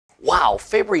Wow,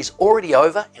 February's already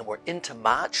over and we're into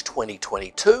March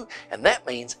 2022, and that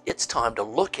means it's time to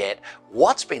look at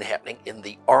what's been happening in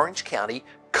the Orange County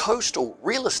coastal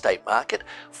real estate market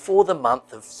for the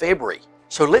month of February.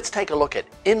 So let's take a look at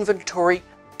inventory,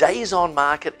 days on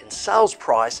market and sales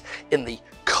price in the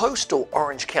coastal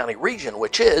Orange County region,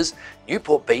 which is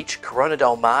Newport Beach, Corona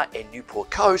del Mar and Newport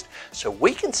Coast, so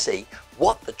we can see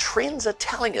what the trends are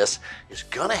telling us is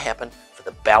going to happen for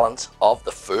the balance of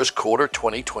the first quarter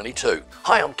 2022.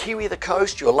 Hi, I'm Kiwi the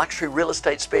Coast, your luxury real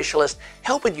estate specialist,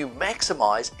 helping you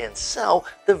maximize and sell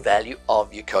the value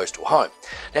of your coastal home.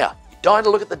 Now, you're dying to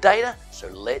look at the data, so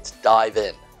let's dive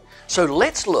in. So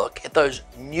let's look at those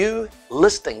new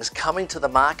listings coming to the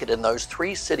market in those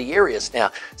three city areas.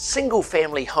 Now, single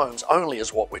family homes only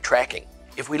is what we're tracking.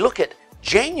 If we look at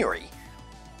January,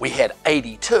 we had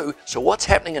 82. So what's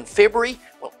happening in February?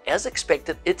 Well, as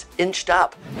expected, it's inched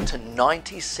up to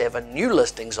 97 new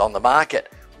listings on the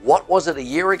market. What was it a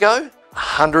year ago?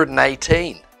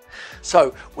 118.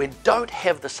 So we don't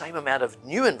have the same amount of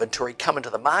new inventory coming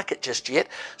to the market just yet.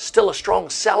 Still a strong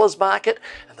seller's market,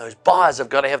 and those buyers have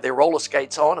got to have their roller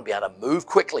skates on and be able to move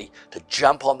quickly to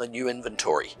jump on the new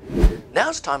inventory. Now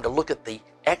it's time to look at the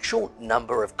actual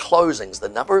number of closings, the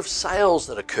number of sales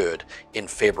that occurred in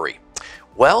February.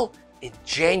 Well, in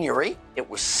January it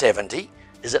was 70.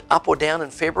 Is it up or down in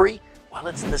February? Well,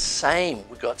 it's the same.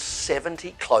 We got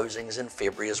 70 closings in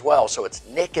February as well, so it's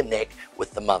neck and neck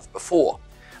with the month before.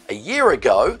 A year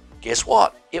ago, guess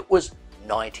what? It was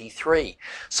 93.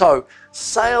 So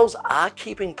sales are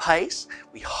keeping pace.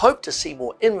 We hope to see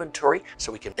more inventory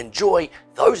so we can enjoy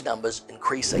those numbers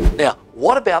increasing. Now,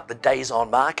 what about the days on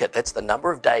market? That's the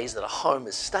number of days that a home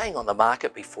is staying on the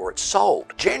market before it's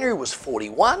sold. January was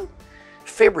 41.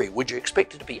 February, would you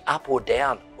expect it to be up or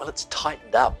down? Well, it's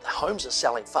tightened up. The homes are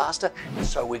selling faster,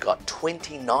 so we got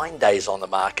 29 days on the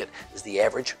market is the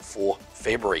average for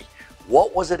February.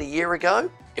 What was it a year ago?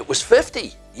 It was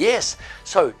 50, yes.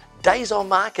 So days on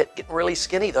market getting really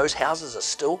skinny. Those houses are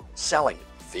still selling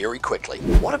very quickly.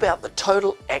 What about the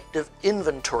total active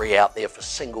inventory out there for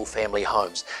single family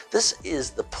homes? This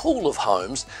is the pool of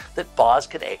homes that buyers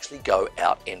can actually go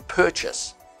out and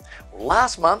purchase.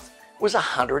 Last month was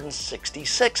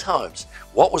 166 homes.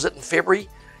 What was it in February?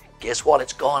 Guess what?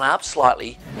 It's gone up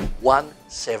slightly,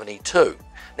 172.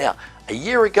 Now, a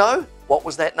year ago, what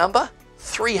was that number?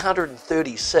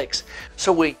 336.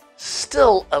 So we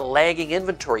still a lagging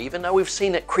inventory, even though we've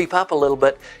seen it creep up a little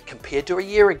bit compared to a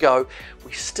year ago.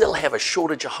 We still have a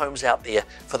shortage of homes out there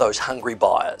for those hungry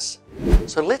buyers.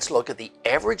 So let's look at the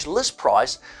average list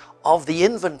price of the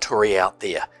inventory out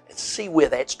there and see where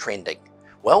that's trending.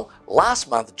 Well, last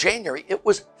month, January, it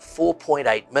was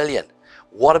 4.8 million.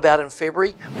 What about in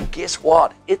February? Well, guess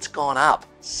what? It's gone up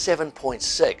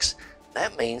 7.6.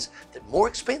 That means that more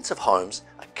expensive homes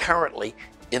are currently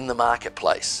in the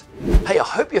marketplace. Hey, I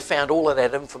hope you found all of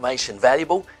that information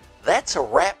valuable. That's a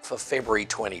wrap for February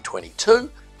 2022.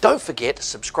 Don't forget to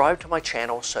subscribe to my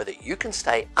channel so that you can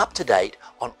stay up to date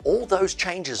on all those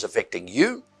changes affecting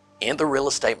you and the real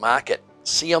estate market.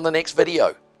 See you on the next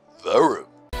video. Varu.